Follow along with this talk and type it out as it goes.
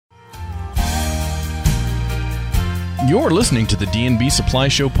You're listening to the D&B Supply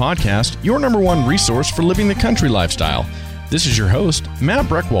Show podcast, your number one resource for living the country lifestyle. This is your host, Matt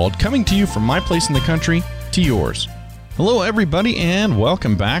Breckwald, coming to you from my place in the country to yours. Hello, everybody, and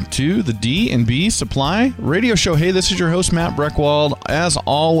welcome back to the D&B Supply Radio Show. Hey, this is your host, Matt Breckwald. As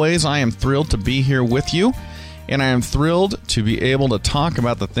always, I am thrilled to be here with you, and I am thrilled to be able to talk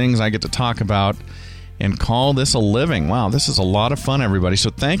about the things I get to talk about and call this a living. Wow, this is a lot of fun, everybody.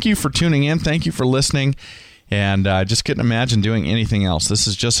 So thank you for tuning in. Thank you for listening. And I just couldn't imagine doing anything else. This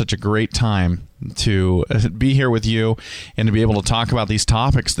is just such a great time to be here with you and to be able to talk about these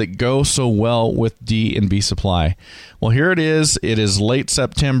topics that go so well with D&B Supply. Well, here it is. It is late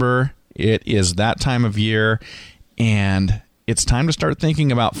September. It is that time of year, and it's time to start thinking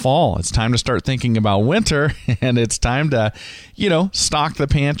about fall. It's time to start thinking about winter, and it's time to, stock the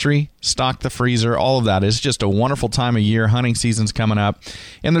pantry, stock the freezer, all of that. It's just a wonderful time of year. Hunting season's coming up,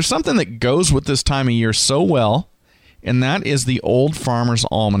 and there's something that goes with this time of year so well, and that is the Old Farmer's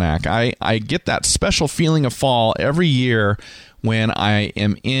Almanac. I get that special feeling of fall every year when I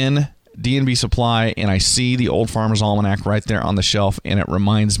am in D&B Supply and I see the Old Farmer's Almanac right there on the shelf, and it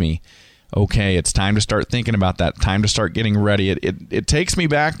reminds me, okay, it's time to start thinking about that, time to start getting ready. It takes me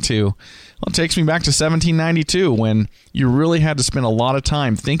back to 1792 when you really had to spend a lot of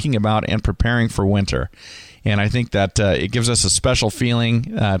time thinking about and preparing for winter. And I think that it gives us a special feeling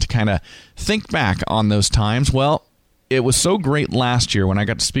to kind of think back on those times. Well, it was so great last year when I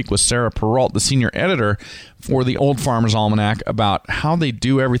got to speak with Sarah Perreault, the senior editor for the Old Farmer's Almanac, about how they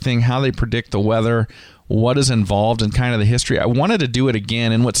do everything, how they predict the weather, what is involved, and kind of the history. I wanted to do it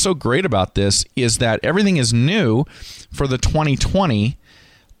again, and what's so great about this is that everything is new for the 2020.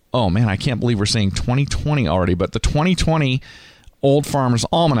 Oh man, I can't believe we're saying 2020 already, but the 2020 Old Farmer's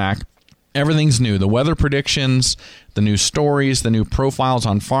Almanac, everything's new. The weather predictions, the new stories, the new profiles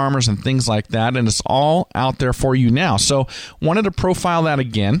on farmers and things like that, and it's all out there for you now. So wanted to profile that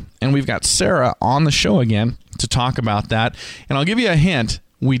again, and we've got Sarah on the show again to talk about that. And I'll give you a hint.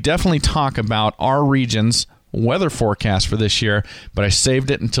 We definitely talk about our region's weather forecast for this year, but I saved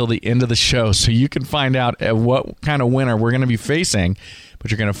it until the end of the show so you can find out what kind of winter we're going to be facing,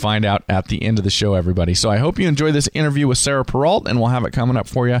 but you're going to find out at the end of the show, everybody. So I hope you enjoy this interview with Sarah Perreault, and we'll have it coming up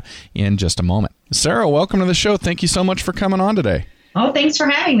for you in just a moment. Sarah, welcome to the show. Thank you so much for coming on today. Oh, thanks for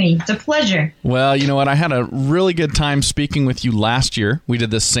having me. It's a pleasure. Well, you know what? I had a really good time speaking with you last year. We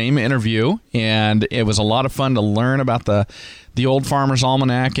did the same interview, and it was a lot of fun to learn about the Old Farmer's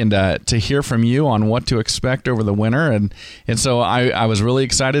Almanac and to hear from you on what to expect over the winter. And so I was really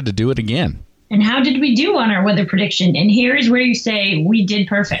excited to do it again. And how did we do on our weather prediction? And here's where you say we did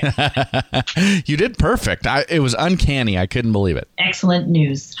perfect. You did perfect. It was uncanny. I couldn't believe it. Excellent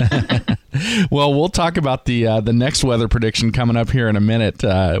news. Well, we'll talk about the next weather prediction coming up here in a minute.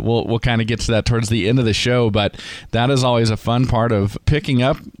 We'll kind of get to that towards the end of the show, but that is always a fun part of picking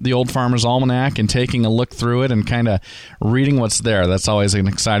up the Old Farmer's Almanac and taking a look through it and kind of reading what's there. That's always an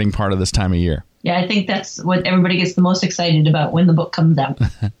exciting part of this time of year. Yeah, I think that's what everybody gets the most excited about when the book comes out.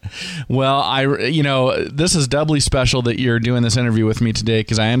 Well, this is doubly special that you're doing this interview with me today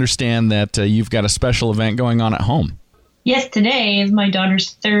because I understand that you've got a special event going on at home. Yes, today is my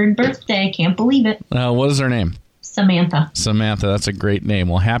daughter's 3rd birthday. Can't believe it. What is her name? Samantha. Samantha, that's a great name.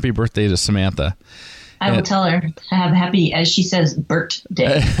 Well, happy birthday to Samantha. I will tell her to have happy, as she says,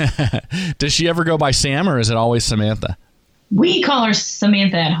 birthday. Does she ever go by Sam, or is it always Samantha? We call her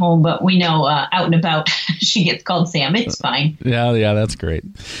Samantha at home, but we know out and about she gets called Sam. It's fine. Yeah, that's great.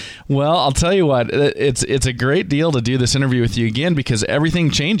 Well, I'll tell you what, it's a great deal to do this interview with you again because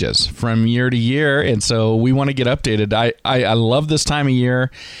everything changes from year to year, and so we want to get updated. I love this time of year,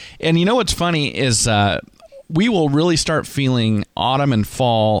 and you know what's funny is we will really start feeling autumn and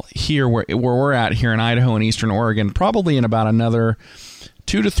fall here where we're at here in Idaho and Eastern Oregon probably in about another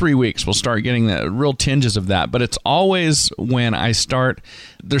 2 to 3 weeks. We'll start getting the real tinges of that. But it's always when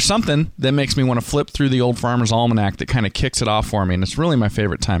there's something that makes me want to flip through the Old Farmer's Almanac that kind of kicks it off for me. And it's really my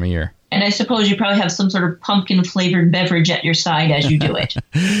favorite time of year. And I suppose you probably have some sort of pumpkin-flavored beverage at your side as you do it.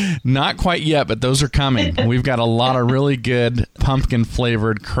 Not quite yet, but those are coming. We've got a lot of really good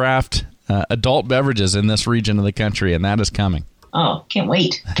pumpkin-flavored craft adult beverages in this region of the country, and that is coming. Oh, can't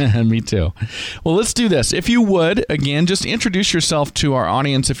wait. Me too. Well, let's do this. If you would, again, just introduce yourself to our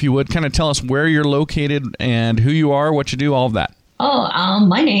audience, if you would. Kind of tell us where you're located and who you are, what you do, all of that.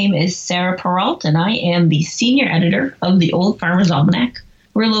 My name is Sarah Perreault, and I am the senior editor of the Old Farmer's Almanac.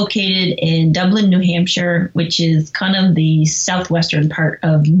 We're located in Dublin, New Hampshire, which is kind of the southwestern part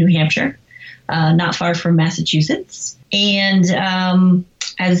of New Hampshire, not far from Massachusetts. And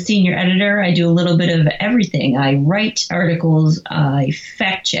as a senior editor, I do a little bit of everything. I write articles, I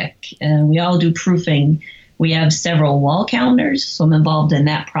fact check, we all do proofing. We have several wall calendars, so I'm involved in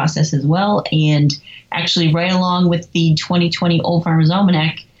that process as well. And actually, right along with the 2020 Old Farmer's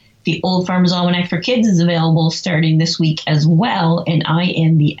Almanac, the Old Farmer's Almanac for Kids is available starting this week as well, and I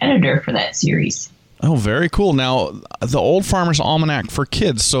am the editor for that series. Oh, very cool. Now, the Old Farmer's Almanac for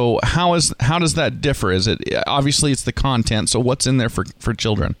Kids, so how does that differ? Is it obviously it's the content, so what's in there for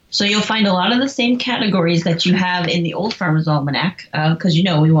children? So you'll find a lot of the same categories that you have in the Old Farmer's Almanac, because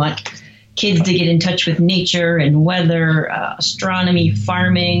we want kids to get in touch with nature and weather, astronomy,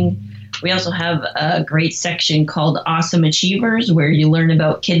 farming. We also have a great section called Awesome Achievers, where you learn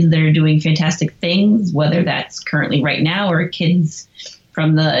about kids that are doing fantastic things, whether that's currently right now or kids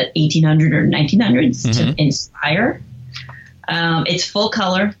from the 1800s or 1900s to inspire. It's full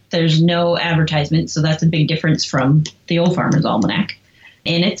color. There's no advertisement, so that's a big difference from the Old Farmer's Almanac.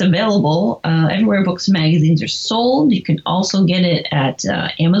 And it's available everywhere books and magazines are sold. You can also get it at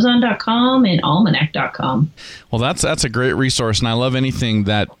Amazon.com and Almanac.com. Well, that's a great resource, and I love anything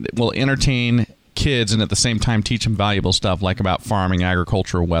that will entertain kids and at the same time teach them valuable stuff like about farming,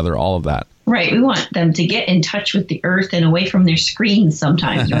 agriculture, weather, all of that. Right. We want them to get in touch with the earth and away from their screens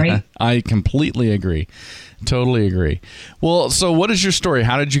sometimes, right? I completely agree. Totally agree. Well, so what is your story?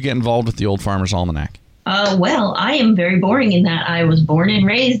 How did you get involved with the Old Farmer's Almanac? Well, I am very boring in that I was born and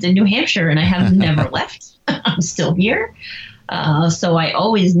raised in New Hampshire, and I have never left. I'm still here. So I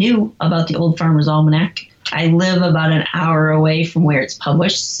always knew about the Old Farmer's Almanac. I live about an hour away from where it's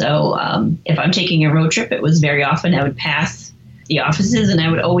published. So if I'm taking a road trip, it was very often I would pass the offices, and I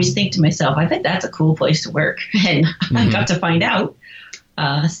would always think to myself, I bet that's a cool place to work. And I got to find out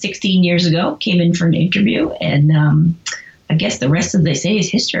 16 years ago, came in for an interview, and I guess the rest, as they say, is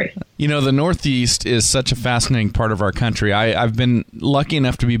history. The Northeast is such a fascinating part of our country. I've been lucky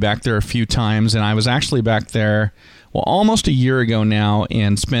enough to be back there a few times, and I was actually back there, almost a year ago now,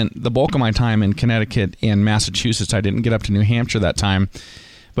 and spent the bulk of my time in Connecticut and Massachusetts. I didn't get up to New Hampshire that time.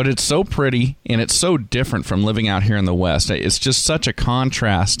 But it's so pretty, and it's so different from living out here in the West. It's just such a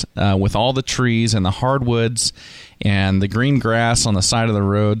contrast with all the trees and the hardwoods and the green grass on the side of the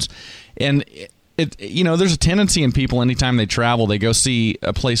roads. And there's a tendency in people anytime they travel, they go see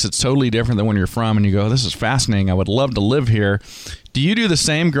a place that's totally different than when you're from, and you go, this is fascinating. I would love to live here. Do you do the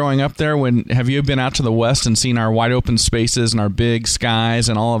same growing up there? Have you been out to the West and seen our wide open spaces and our big skies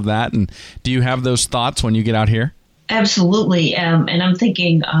and all of that? And do you have those thoughts when you get out here? Absolutely. And I'm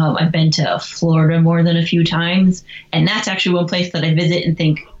thinking I've been to Florida more than a few times, and that's actually one place that I visit and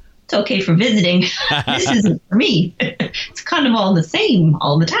think, it's okay for visiting. This isn't for me. It's kind of all the same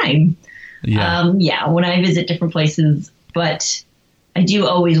all the time. Yeah. When I visit different places, but I do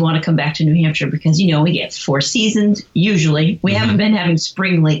always want to come back to New Hampshire because, we get 4 seasons, usually. We haven't been having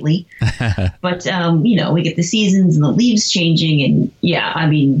spring lately, but, we get the seasons and the leaves changing,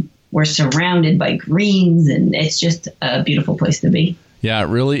 and we're surrounded by greens, and it's just a beautiful place to be. Yeah, it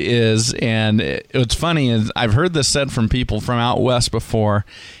really is. And what's funny is I've heard this said from people from out west before,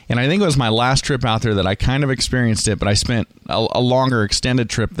 and I think it was my last trip out there that I kind of experienced it, but I spent a longer extended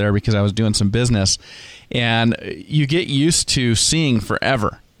trip there because I was doing some business. And you get used to seeing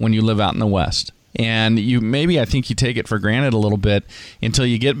forever when you live out in the West. And I think you take it for granted a little bit until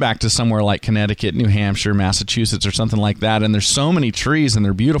you get back to somewhere like Connecticut, New Hampshire, Massachusetts, or something like that. And there's so many trees and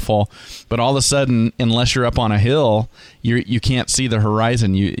they're beautiful, but all of a sudden, unless you're up on a hill, you can't see the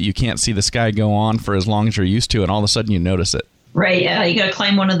horizon. You can't see the sky go on for as long as you're used to, and all of a sudden you notice it. Right. You got to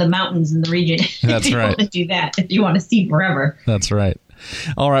climb one of the mountains in the region. That's if you right. want to do that if you want to see forever. That's right.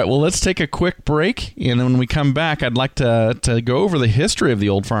 All right, well, let's take a quick break, and then when we come back, I'd like to go over the history of the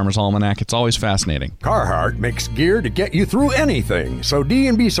Old Farmer's Almanac. It's always fascinating. Carhartt makes gear to get you through anything, so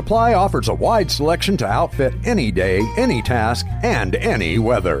D&B Supply offers a wide selection to outfit any day, any task, and any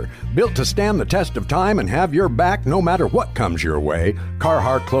weather. Built to stand the test of time and have your back no matter what comes your way,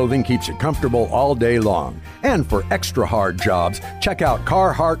 Carhartt clothing keeps you comfortable all day long. And for extra hard jobs, check out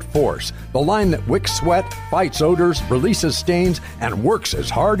Carhartt Force, the line that wicks sweat, fights odors, releases stains, and works as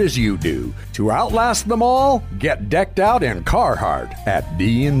hard as you do. To outlast them all, get decked out in Carhartt at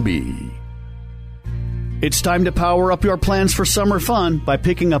D&B. It's time to power up your plans for summer fun by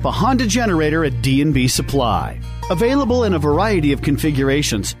picking up a Honda generator at D&B Supply. Available in a variety of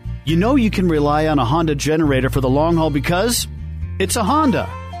configurations, you can rely on a Honda generator for the long haul because it's a Honda.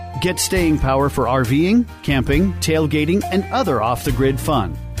 Get staying power for RVing, camping, tailgating, and other off-the-grid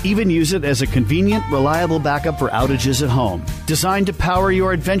fun. Even use it as a convenient, reliable backup for outages at home. Designed to power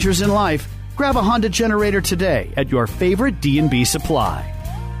your adventures in life, grab a Honda generator today at your favorite D&B Supply.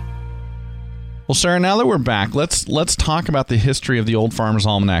 Well, Sarah, now that we're back, let's talk about the history of the Old Farmer's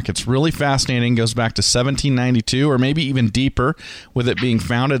Almanac. It's really fascinating. It goes back to 1792, or maybe even deeper, with it being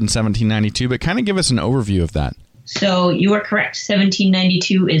founded in 1792. But kind of give us an overview of that. So you are correct.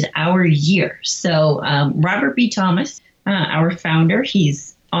 1792 is our year. So Robert B. Thomas, our founder,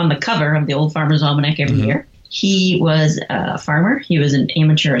 he's on the cover of the Old Farmer's Almanac every year. He was a farmer. He was an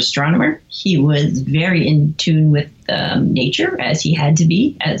amateur astronomer. He was very in tune with nature, as he had to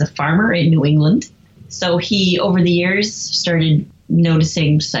be as a farmer in New England. So he, over the years, started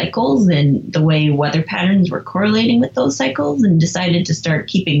noticing cycles and the way weather patterns were correlating with those cycles, and decided to start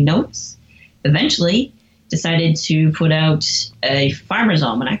keeping notes. Eventually, decided to put out a Farmer's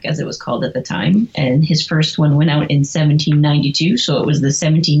Almanac, as it was called at the time. And his first one went out in 1792, so it was the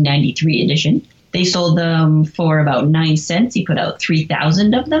 1793 edition. They sold them for about 9 cents. He put out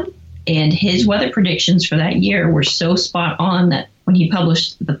 3,000 of them. And his weather predictions for that year were so spot on that when he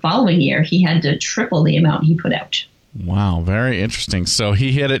published the following year, he had to triple the amount he put out. Wow, very interesting. So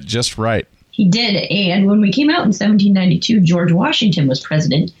he hit it just right. He did. And when we came out in 1792, George Washington was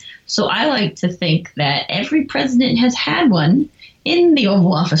president. So I like to think that every president has had one in the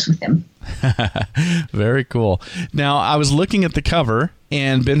Oval Office with him. Very cool. Now, I was looking at the cover,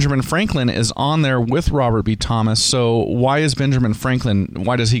 and Benjamin Franklin is on there with Robert B. Thomas. So why is Benjamin Franklin,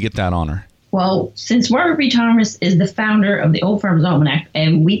 why does he get that honor? Well, since Robert B. Thomas is the founder of the Old Farmer's Almanac,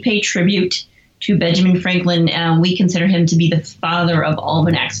 and we pay tribute to Benjamin Franklin, we consider him to be the father of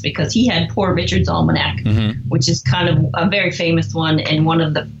almanacs, because he had Poor Richard's Almanac, which is kind of a very famous one and one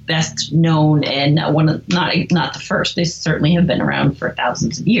of the best known, and one of not the first. They certainly have been around for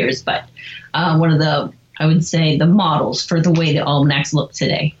thousands of years, but one of the, I would say, the models for the way the almanacs look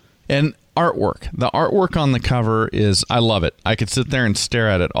today. And artwork. The artwork on the cover is, I love it. I could sit there and stare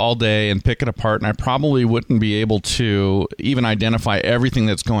at it all day and pick it apart, and I probably wouldn't be able to even identify everything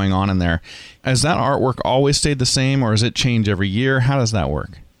that's going on in there. Has that artwork always stayed the same, or does it change every year? How does that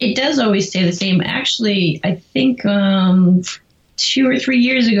work? It does always stay the same. Actually, I think 2 or 3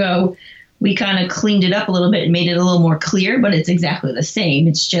 years ago, we kind of cleaned it up a little bit and made it a little more clear, but it's exactly the same.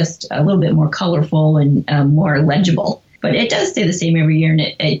 It's just a little bit more colorful and more legible. But it does stay the same every year, and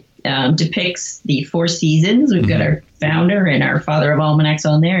it depicts the 4 seasons. We've got our founder and our father of almanacs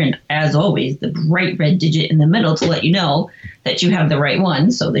on there, and as always, the bright red digit in the middle to let you know that you have the right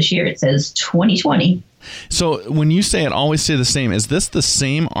one. So this year it says 2020. So when you say it always stay the same, is this the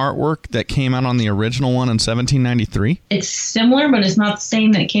same artwork that came out on the original one in 1793? It's similar, but it's not the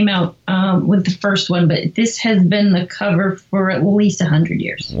same that came out with the first one. But this has been the cover for at least 100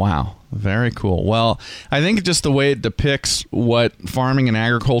 years. Wow. Very cool. Well, I think just the way it depicts what farming and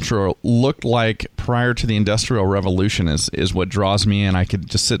agriculture looked like prior to the Industrial Revolution is what draws me in. I could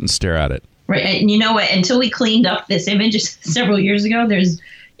just sit and stare at it. Right. And you know what? Until we cleaned up this image several years ago, there's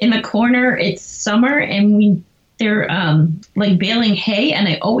in the corner, it's summer, and they're like baling hay, and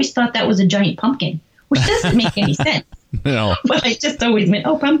I always thought that was a giant pumpkin, which doesn't make any sense. No. But I just always meant,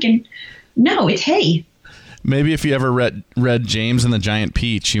 oh, pumpkin. No, it's hay. Maybe if you ever read James and the Giant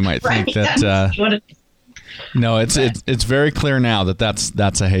Peach, you might think that. No, it's very clear now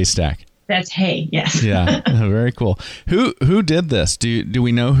that's a haystack. That's hay, yes. Yeah, very cool. Who did this? Do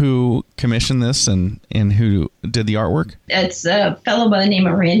we know who commissioned this and who did the artwork? It's a fellow by the name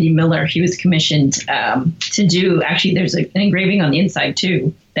of Randy Miller. He was commissioned to do. Actually, there's an engraving on the inside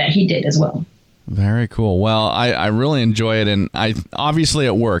too that he did as well. Very cool. Well, I really enjoy it, and obviously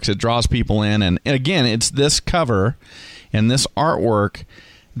it works. It draws people in, and again, it's this cover and this artwork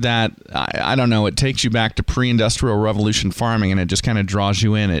that, I don't know, it takes you back to pre-industrial revolution farming, and it just kind of draws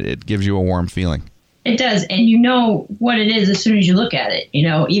you in. It gives you a warm feeling. It does, and you know what it is as soon as you look at it. You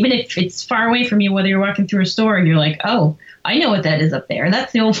know, even if it's far away from you, whether you're walking through a store and you're like, oh, I know what that is up there.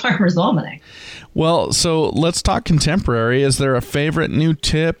 That's the Old Farmer's Almanac. Well, so let's talk contemporary. Is there a favorite new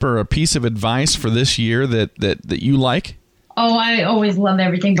tip or a piece of advice for this year that you like? Oh, I always love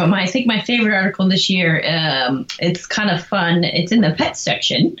everything, but I think my favorite article this year, it's kind of fun. It's in the pet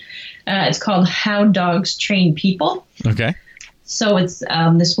section. It's called How Dogs Train People. Okay. So it's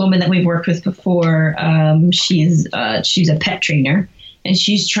this woman that we've worked with before. She's a pet trainer, and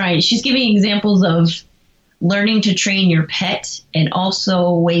she's giving examples of learning to train your pet and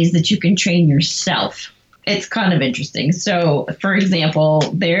also ways that you can train yourself. It's kind of interesting. So, for example,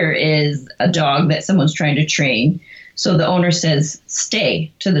 there is a dog that someone's trying to train. So the owner says,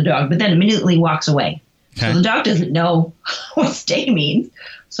 stay to the dog, but then immediately walks away. Okay. So the dog doesn't know what stay means.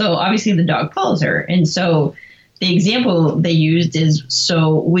 So obviously the dog follows her. And so the example they used is,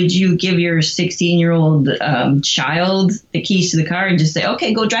 so would you give your 16-year-old child the keys to the car and just say,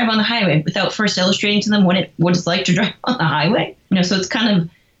 okay, go drive on the highway, without first illustrating to them what it's like to drive on the highway? You know, so it's kind of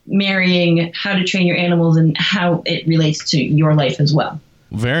marrying how to train your animals and how it relates to your life as well.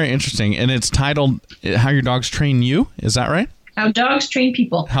 Very interesting. And it's titled How Your Dogs Train You. Is that right? How Dogs Train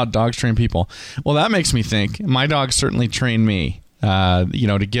People. How Dogs Train People. Well, that makes me think. My dogs certainly train me,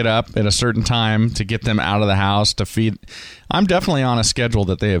 to get up at a certain time, to get them out of the house, to feed. I'm definitely on a schedule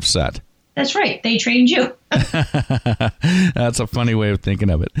that they have set. That's right. They trained you. That's a funny way of thinking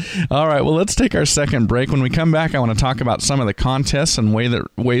of it. All right. Well, let's take our second break. When we come back, I want to talk about some of the contests and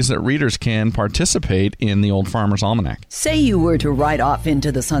ways that readers can participate in the Old Farmer's Almanac. Say you were to ride off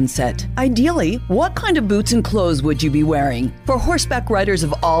into the sunset. Ideally, what kind of boots and clothes would you be wearing? For horseback riders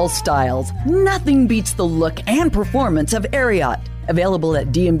of all styles, nothing beats the look and performance of Ariat. Available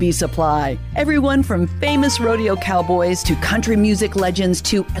at D&B Supply. Everyone from famous rodeo cowboys to country music legends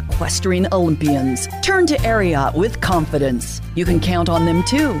to equestrian Olympians. Turn to Ariat with confidence. You can count on them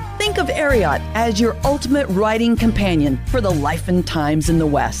too. Think of Ariat as your ultimate riding companion for the life and times in the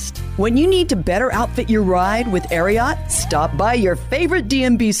West. When you need to better outfit your ride with Ariat, stop by your favorite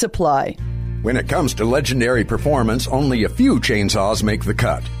D&B Supply. When it comes to legendary performance, only a few chainsaws make the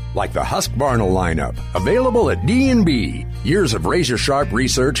cut. Like the Husqvarna lineup, available at D&B. Years of razor-sharp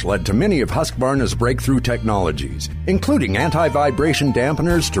research led to many of Husqvarna's breakthrough technologies, including anti-vibration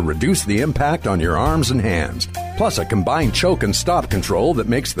dampeners to reduce the impact on your arms and hands, plus a combined choke and stop control that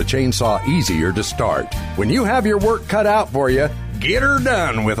makes the chainsaw easier to start. When you have your work cut out for you, get her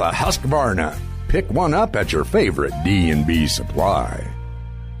done with a Husqvarna. Pick one up at your favorite D&B Supply.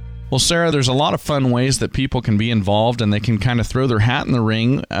 Well, Sarah, there's a lot of fun ways that people can be involved, and they can kind of throw their hat in the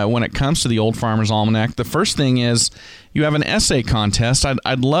ring when it comes to the Old Farmer's Almanac. The first thing is you have an essay contest.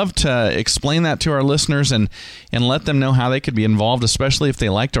 I'd love to explain that to our listeners and let them know how they could be involved, especially if they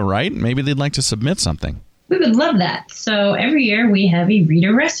like to write. Maybe they'd like to submit something. We would love that. So every year we have a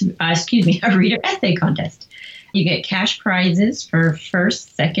reader essay contest. You get cash prizes for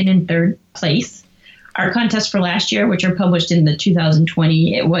first, second, and third place. Our contest for last year, which are published in the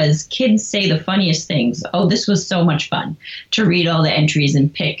 2020, it was Kids Say the Funniest Things. Oh, this was so much fun to read all the entries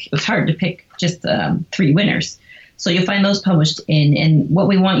and pick. It was hard to pick just 3 winners. So you'll find those published and what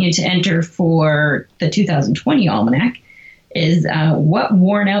we want you to enter for the 2020 Almanac is what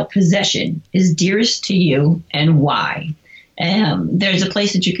worn-out possession is dearest to you and why. There's a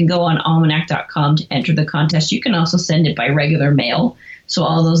place that you can go on almanac.com to enter the contest. You can also send it by regular mail. So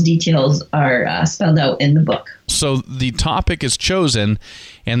all those details are spelled out in the book. So the topic is chosen,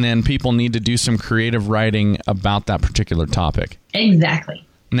 and then people need to do some creative writing about that particular topic. Exactly.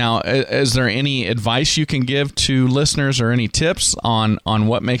 Now, is there any advice you can give to listeners or any tips on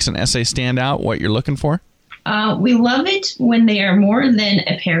what makes an essay stand out, what you're looking for? We love it when they are more than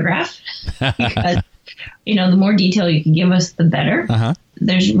a paragraph because, the more detail you can give us, the better. Uh-huh.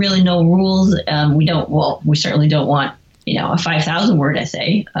 There's really no rules. We certainly don't want a 5,000 word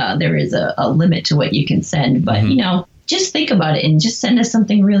essay. There is a limit to what you can send, but just think about it and just send us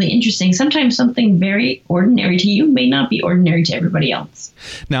something really interesting. Sometimes something very ordinary to you may not be ordinary to everybody else.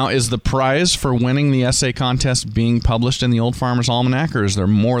 Now, is the prize for winning the essay contest being published in the Old Farmer's Almanac, or is there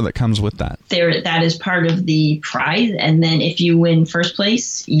more that comes with that? That is part of the prize, and then if you win first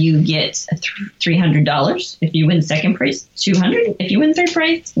place, you get $300. If you win second prize, $200. If you win third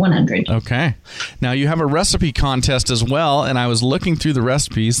prize, $100. Okay. Now, you have a recipe contest as well, and I was looking through the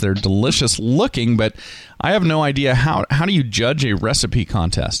recipes. They're delicious looking, but I have no idea how do you judge a recipe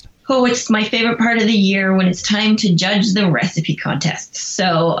contest? Oh, it's my favorite part of the year when it's time to judge the recipe contest.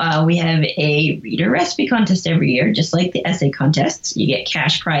 So we have a reader recipe contest every year, just like the essay contests. You get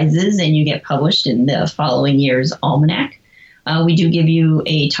cash prizes and you get published in the following year's almanac. We do give you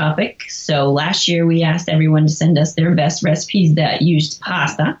a topic. So last year we asked everyone to send us their best recipes that used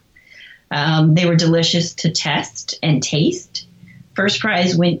pasta. They were delicious to test and taste. First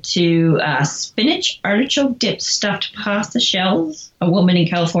prize went to spinach artichoke dip stuffed pasta shells. A woman in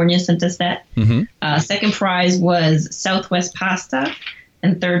California sent us that. Mm-hmm. Second prize was Southwest pasta.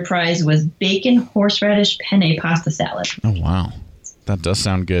 And third prize was bacon horseradish penne pasta salad. Oh, wow. That does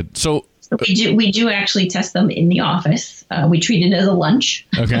sound good. So we do actually test them in the office. We treat it as a lunch.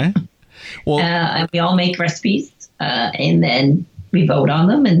 Okay. Well, and we all make recipes, and then we vote on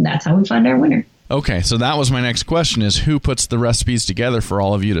them, and that's how we find our winner. Okay, so that was my next question: is who puts the recipes together for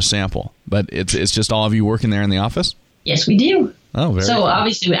all of you to sample? But it's just all of you working there in the office? Yes, we do. Oh, very cool.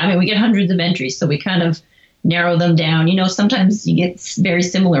 Obviously, we get hundreds of entries, so we kind of narrow them down. Sometimes you get very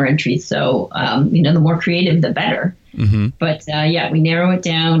similar entries, so the more creative, the better. Mm-hmm. But we narrow it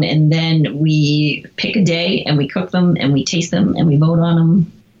down, and then we pick a day, and we cook them, and we taste them, and we vote on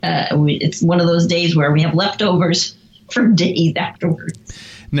them. It's one of those days where we have leftovers for days afterwards.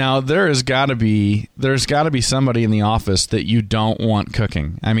 Now, there's got to be somebody in the office that you don't want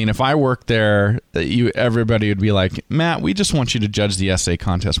cooking. I mean, if I worked there, everybody would be like, Matt, we just want you to judge the essay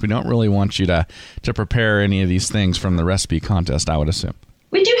contest. We don't really want you to prepare any of these things from the recipe contest, I would assume.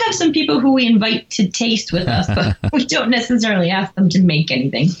 We do have some people who we invite to taste with us, but we don't necessarily ask them to make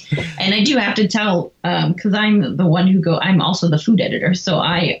anything. And I do have to tell, because I'm the one I'm also the food editor, so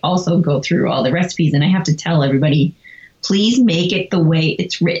I also go through all the recipes, and I have to tell everybody, please make it the way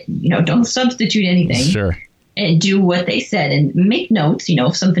it's written. Don't substitute anything. Sure. And do what they said, and make notes.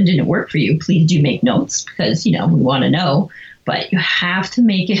 If something didn't work for you, please do make notes, because, we want to know. But you have to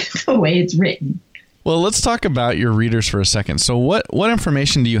make it the way it's written. Well, let's talk about your readers for a second. So what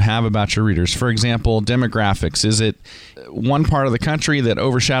information do you have about your readers? For example, demographics. Is it one part of the country that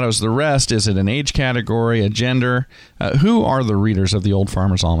overshadows the rest? Is it an age category, a gender? Who are the readers of the Old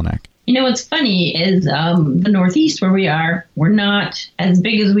Farmer's Almanac? What's funny is the Northeast, where we are, we're not as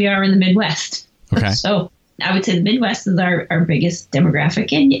big as we are in the Midwest. Okay. So I would say the Midwest is our biggest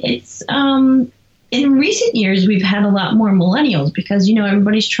demographic. And it's in recent years, we've had a lot more millennials because,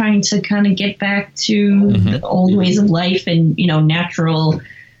 everybody's trying to kind of get back to the old ways of life and, natural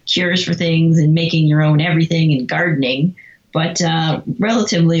cures for things and making your own everything and gardening. But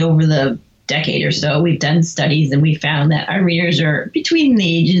relatively over the decade or so, we've done studies and we found that our readers are between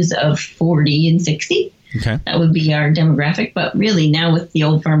the ages of 40 and 60. Okay. That would be our demographic. But really now with the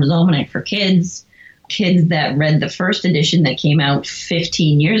Old Farmer's Almanac for kids that read the first edition that came out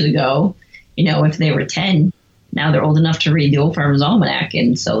 15 years ago, if they were 10, now they're old enough to read the Old Farmer's Almanac,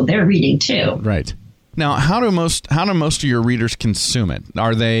 and so they're reading too. Right. Now, how do most of your readers consume it?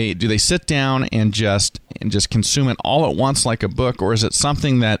 Do they sit down and just consume it all at once like a book, or is it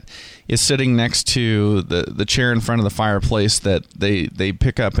something that is sitting next to the chair in front of the fireplace that they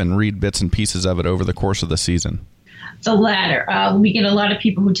pick up and read bits and pieces of it over the course of the season? The latter. We get a lot of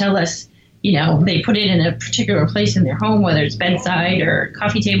people who tell us, they put it in a particular place in their home, whether it's bedside or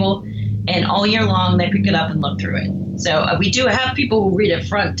coffee table, and all year long they pick it up and look through it. So we do have people who read it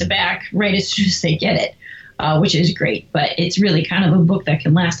front to back right as soon as they get it, which is great. But it's really kind of a book that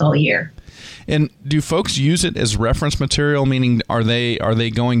can last all year. And do folks use it as reference material? Meaning, are they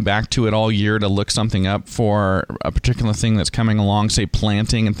going back to it all year to look something up for a particular thing that's coming along, say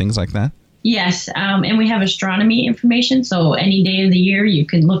planting and things like that? Yes, and we have astronomy information, so any day of the year you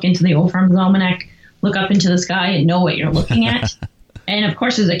can look into the Old Farmer's Almanac, look up into the sky and know what you're looking at. And, of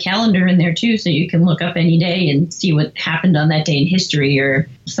course, there's a calendar in there, too, so you can look up any day and see what happened on that day in history or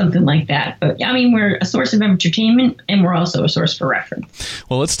something like that. But, we're a source of entertainment, and we're also a source for reference.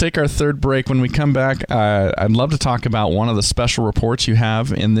 Well, let's take our third break. When we come back, I'd love to talk about one of the special reports you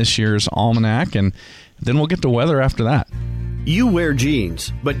have in this year's Almanac, and then we'll get to weather after that. You wear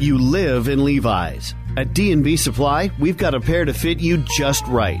jeans, but you live in Levi's. At D&B Supply, we've got a pair to fit you just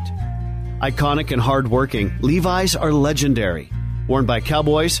right. Iconic and hardworking, Levi's are legendary. Worn by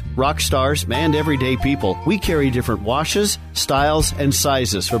cowboys, rock stars, and everyday people, we carry different washes, styles, and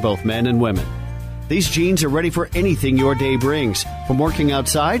sizes for both men and women. These jeans are ready for anything your day brings, from working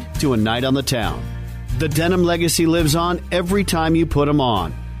outside to a night on the town. The denim legacy lives on every time you put them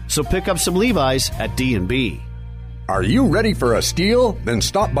on. So pick up some Levi's at D&B. Are you ready for a steal? Then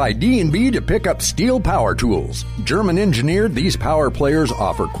stop by D&B to pick up Steel Power Tools. German engineered, these power players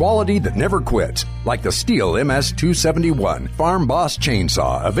offer quality that never quits, like the Steel MS-271 Farm Boss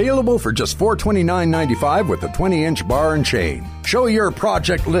Chainsaw, available for just $429.95 with a 20-inch bar and chain. Show your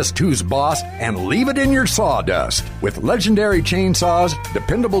project list who's boss and leave it in your sawdust. With legendary chainsaws,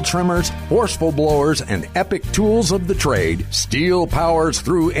 dependable trimmers, forceful blowers, and epic tools of the trade, Steel powers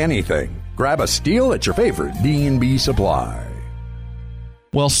through anything. Grab a Steel at your favorite D&B Supply.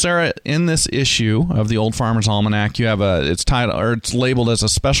 Well, Sarah, in this issue of the Old Farmer's Almanac, you have it's labeled as a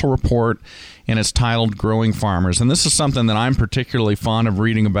special report, and it's titled "Growing Farmers." And this is something that I'm particularly fond of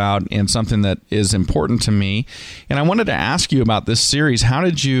reading about, and something that is important to me. And I wanted to ask you about this series. How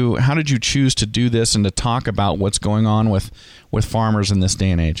did you choose to do this and to talk about what's going on with farmers in this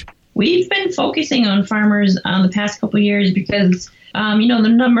day and age? We've been focusing on farmers the past couple of years because the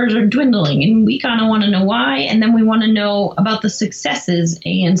numbers are dwindling, and we kind of want to know why, and then we want to know about the successes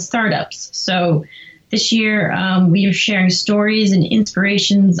and startups. So this year, we are sharing stories and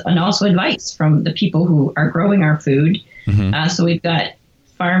inspirations and also advice from the people who are growing our food. Mm-hmm. So we've got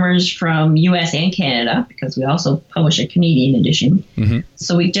farmers from U.S. and Canada, because we also publish a Canadian edition. Mm-hmm.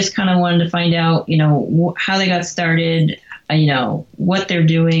 So we just kind of wanted to find out, how they got started, what they're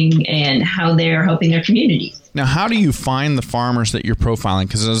doing, and how they're helping their communities. Now, how do you find the farmers that you're profiling?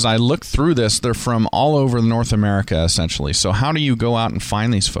 Because as I look through this, they're from all over North America, essentially. So how do you go out and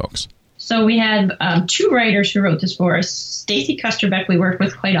find these folks? So we had 2 writers who wrote this for us. Stacy Custerbeck we work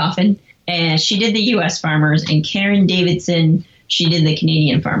with quite often, and she did the U.S. farmers, and Karen Davidson, she did the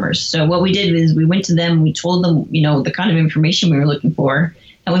Canadian farmers. So what we did was we went to them, we told them, the kind of information we were looking for,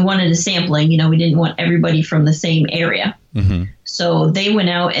 and we wanted a sampling. We didn't want everybody from the same area. Mm-hmm. So they went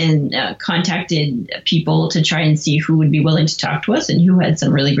out and contacted people to try and see who would be willing to talk to us and who had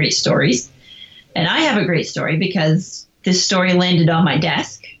some really great stories. And I have a great story because this story landed on my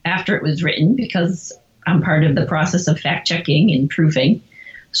desk after it was written, because I'm part of the process of fact-checking and proofing.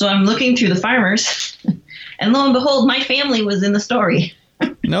 So I'm looking through the farmers, and lo and behold, my family was in the story.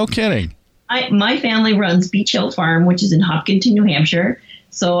 No kidding. My family runs Beach Hill Farm, which is in Hopkinton, New Hampshire.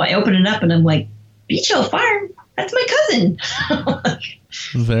 So I open it up, and I'm like, Beach Hill Farm? That's my cousin.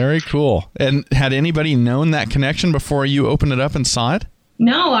 Very cool. And had anybody known that connection before you opened it up and saw it?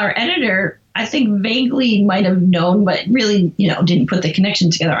 No, our editor, I think vaguely might have known, but really, didn't put the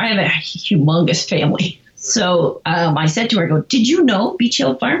connection together. I have a humongous family. So I said to her, I go, did you know Beach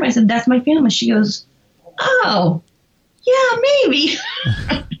Hill Farm? I said, that's my family. She goes, oh, yeah, maybe.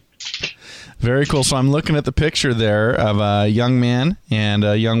 Very cool. So I'm looking at the picture there of a young man and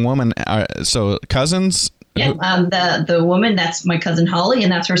a young woman. So cousins? Yeah, the woman, that's my cousin Holly,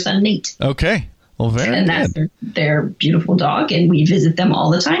 and that's her son Nate. Okay. Well, very and good. That's their beautiful dog, and we visit them all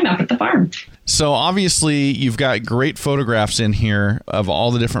the time out at the farm. So obviously you've got great photographs in here of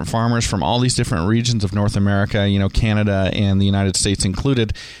all the different farmers from all these different regions of North America, Canada and the United States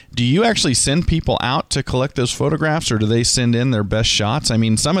included. Do you actually send people out to collect those photographs, or do they send in their best shots? I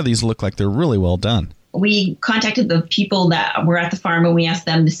mean, some of these look like they're really well done. We contacted the people that were at the farm, and we asked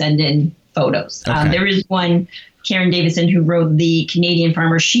them to send in photos. Okay. There is one, Karen Davidson, who wrote the Canadian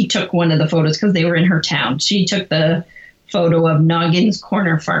farmer. She took one of the photos because they were in her town. She took the photo of Noggins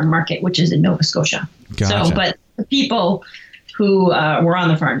Corner Farm Market, which is in Nova Scotia. Gotcha. So, but the people who were on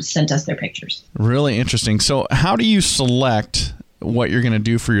the farm sent us their pictures. Really interesting. So how do you select what you're going to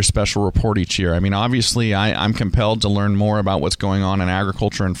do for your special report each year? I mean, obviously, I'm compelled to learn more about what's going on in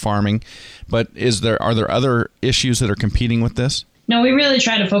agriculture and farming, but are there other issues that are competing with this? No, we really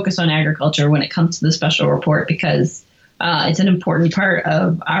try to focus on agriculture when it comes to the special report because it's an important part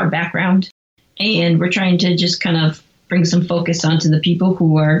of our background, and we're trying to just kind of bring some focus onto the people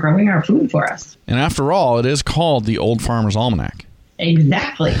who are growing our food for us. And after all, it is called the Old Farmer's Almanac.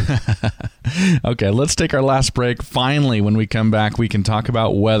 Exactly. Okay, let's take our last break. Finally, when we come back, we can talk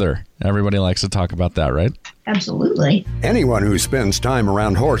about weather. Everybody likes to talk about that, right? Absolutely. Anyone who spends time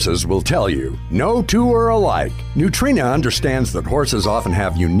around horses will tell you, no two are alike. Nutrena understands that horses often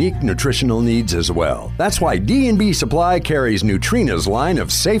have unique nutritional needs as well. That's why D&B Supply carries Nutrena's line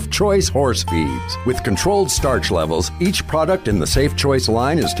of Safe Choice horse feeds. With controlled starch levels, each product in the Safe Choice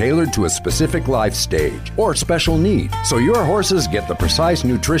line is tailored to a specific life stage or special need, so your horses get the precise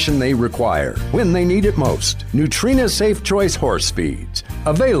nutrition they require when they need it most. Nutrena Safe Choice horse feeds,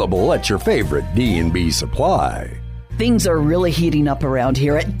 available at your favorite D&B Supply. Things are really heating up around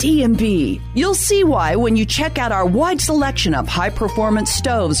here at D&B. You'll see why when you check out our wide selection of high-performance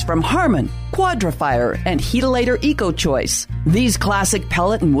stoves from Harman, Quadrifire, and Heatilator EcoChoice. These classic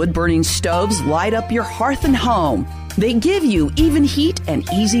pellet and wood-burning stoves light up your hearth and home. They give you even heat and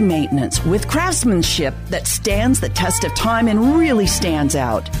easy maintenance with craftsmanship that stands the test of time and really stands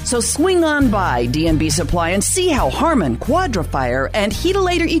out. So swing on by D&B Supply and see how Harman, Quadrifire, and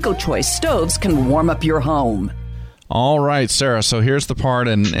Heatilator EcoChoice stoves can warm up your home. All right, Sarah, so here's the part,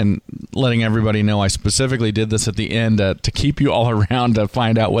 and letting everybody know I specifically did this at the end to keep you all around to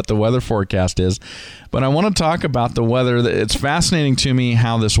find out what the weather forecast is. But I want to talk about the weather. It's fascinating to me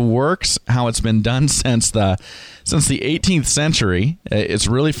how this works, how it's been done since the 18th century. It's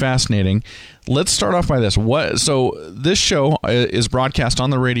really fascinating. Let's start off by this. So this show is broadcast on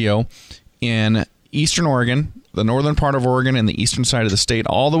the radio in Eastern Oregon, the northern part of Oregon and the eastern side of the state,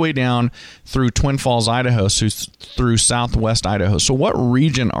 all the way down through Twin Falls, Idaho, through southwest Idaho. So what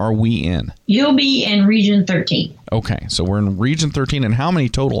region are we in? You'll be in Region 13. Okay, so we're in Region 13, and how many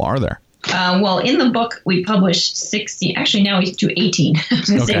total are there? Well, in the book, we published 16. Actually, now we do 18. I was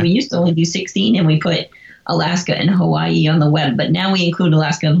going to say we used to only do 16, and we put Alaska and Hawaii on the web, but now we include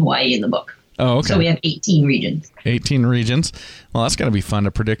Alaska and Hawaii in the book. Oh, okay. So we have 18 regions. 18 regions. Well, that's got to be fun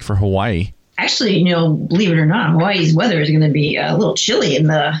to predict for Hawaii. Actually, believe it or not, Hawaii's weather is going to be a little chilly in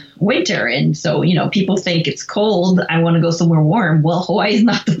the winter. And so, people think it's cold. I want to go somewhere warm. Well, Hawaii's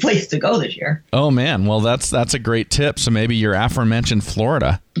not the place to go this year. Oh, man. Well, that's a great tip. So maybe your aforementioned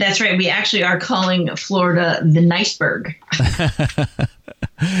Florida. That's right. We actually are calling Florida the Niceberg.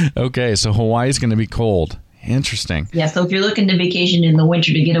 Okay. So Hawaii's going to be cold. Interesting. Yeah. So if you're looking to vacation in the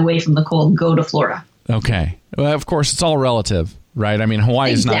winter to get away from the cold, go to Florida. Okay. Well, of course, it's all relative. right? I mean,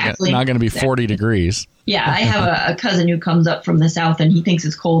 Hawaii is not going to be 40 degrees. Yeah, I have a cousin who comes up from the south, and he thinks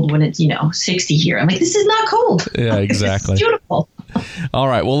it's cold when it's 60 here. I'm like, this is not cold. Yeah, exactly. It's beautiful. All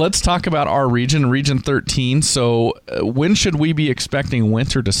right, well, let's talk about our region, Region 13. So when should we be expecting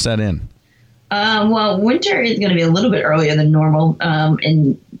winter to set in? Well, winter is going to be a little bit earlier than normal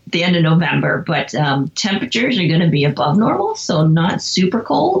in the end of November, but temperatures are going to be above normal, so not super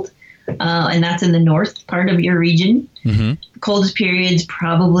cold. And that's in the north part of your region. Mm-hmm. The coldest periods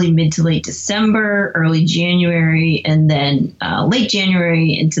probably mid to late December, early January, and then late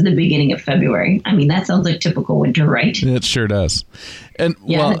January into the beginning of February. I mean, that sounds like typical winter, right? It sure does. And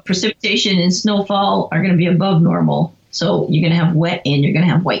the precipitation and snowfall are going to be above normal. So you're going to have wet and you're going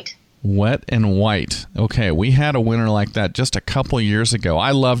to have white. Wet and white. Okay, we had a winter like that just a couple years ago.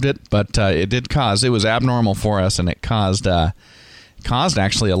 I loved it, but it was abnormal for us, and it caused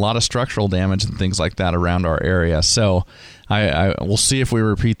actually a lot of structural damage and things like that around our area. So we'll see if we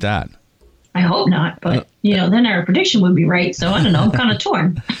repeat that. I hope not, but then our prediction would be right. So I don't know, I'm kind of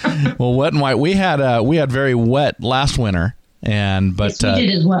torn. Well, wet and white. We had very wet last winter, but yes, we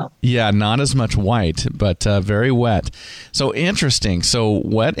did as well. Yeah, not as much white, but very wet. So interesting. So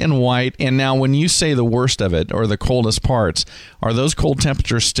wet and white. And now, when you say the worst of it or the coldest parts, are those cold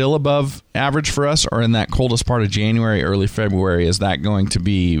temperatures still above average for us, or in that coldest part of January, early February, is that going to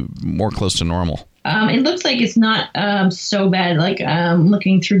be more close to normal? It looks like it's not so bad. Like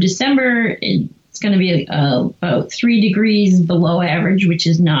looking through December, it's going to be about 3 degrees below average, which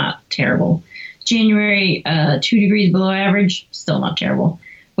is not terrible. January, 2 degrees below average, still not terrible.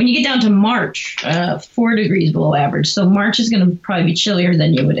 When you get down to March, 4 degrees below average. So March is going to probably be chillier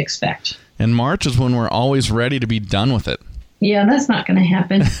than you would expect. And March is when we're always ready to be done with it. Yeah, that's not going to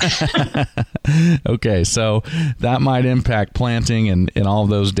happen. Okay, so that might impact planting and all of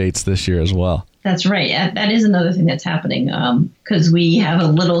those dates this year as well. That's right. That is another thing that's happening because we have a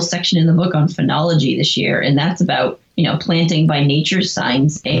little section in the book on phenology this year, and that's about planting by nature's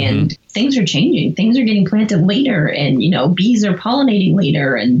signs, and things are changing. Things are getting planted later, and bees are pollinating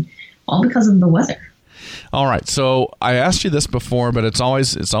later, and all because of the weather. All right. So I asked you this before, but it's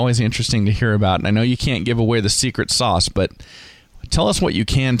always interesting to hear about. And I know you can't give away the secret sauce, but tell us what you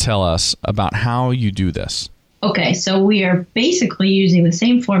can tell us about how you do this. Okay, so we are basically using the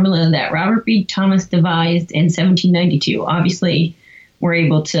same formula that Robert B. Thomas devised in 1792. Obviously, we're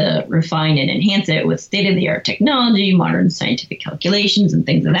able to refine and enhance it with state-of-the-art technology, modern scientific calculations, and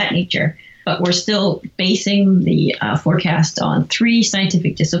things of that nature. But we're still basing the forecast on 3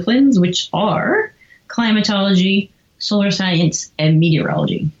 scientific disciplines, which are climatology, solar science, and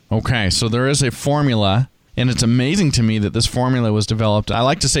meteorology. Okay, so there is a formula. And it's amazing to me that this formula was developed, I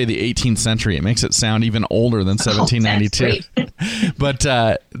like to say the 18th century. It makes it sound even older than 1792. But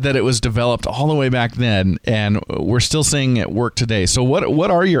that it was developed all the way back then, and we're still seeing it work today. So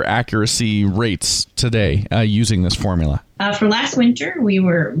what are your accuracy rates today using this formula? For last winter, we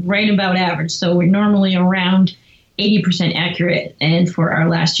were right about average. So we're normally around 80% accurate. And for our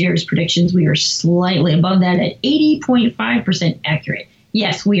last year's predictions, we were slightly above that at 80.5% accurate.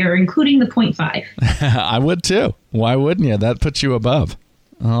 Yes, we are including the 0.5. I would too. Why wouldn't you? That puts you above.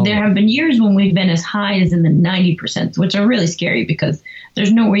 Oh. There have been years when we've been as high as in the 90%, which are really scary because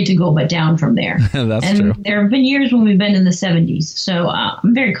there's no way to go but down from there. That's true. There have been years when we've been in the 70s. So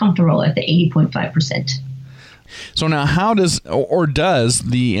I'm very comfortable at the 80.5%. So now how does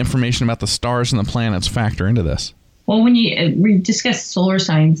the information about the stars and the planets factor into this? Well, when we discuss solar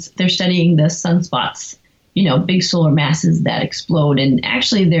science, they're studying the sunspots. Big solar masses that explode. And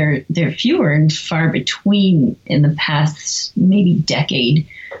actually, they're fewer and far between in the past maybe decade,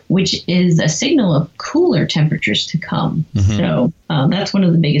 which is a signal of cooler temperatures to come. Mm-hmm. So that's one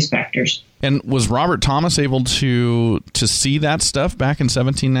of the biggest factors. And was Robert Thomas able to see that stuff back in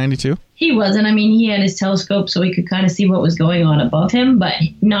 1792? He wasn't. I mean, he had his telescope, so he could kind of see what was going on above him, but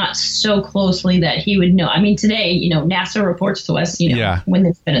not so closely that he would know. I mean, today, NASA reports to us, when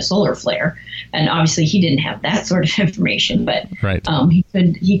there's been a solar flare, and obviously he didn't have that sort of information, but right.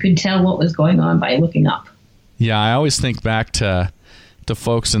 He could tell what was going on by looking up. Yeah, I always think back to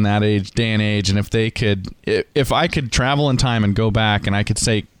folks in that day and age, and if I could travel in time and go back and I could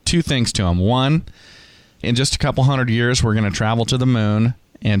say 2 things to them. 1, in just a couple hundred years, we're going to travel to the moon.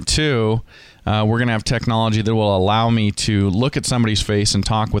 And 2, we're going to have technology that will allow me to look at somebody's face and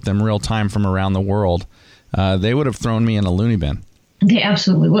talk with them real time from around the world. They would have thrown me in a loony bin. They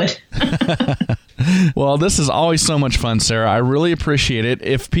absolutely would. Well, this is always so much fun, Sarah. I really appreciate it.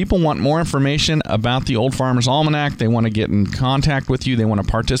 If people want more information about the Old Farmer's Almanac, they want to get in contact with you, they want to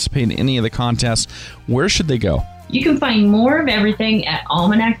participate in any of the contests, where should they go? You can find more of everything at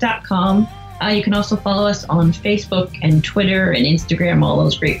almanac.com. You can also follow us on Facebook and Twitter and Instagram, all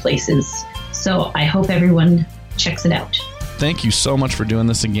those great places. So I hope everyone checks it out. Thank you so much for doing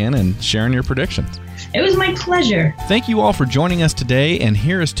this again and sharing your predictions. It was my pleasure. Thank you all for joining us today, and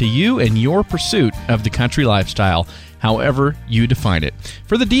here's to you and your pursuit of the country lifestyle, however you define it.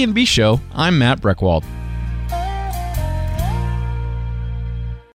 For the D&B Show, I'm Matt Breckwald.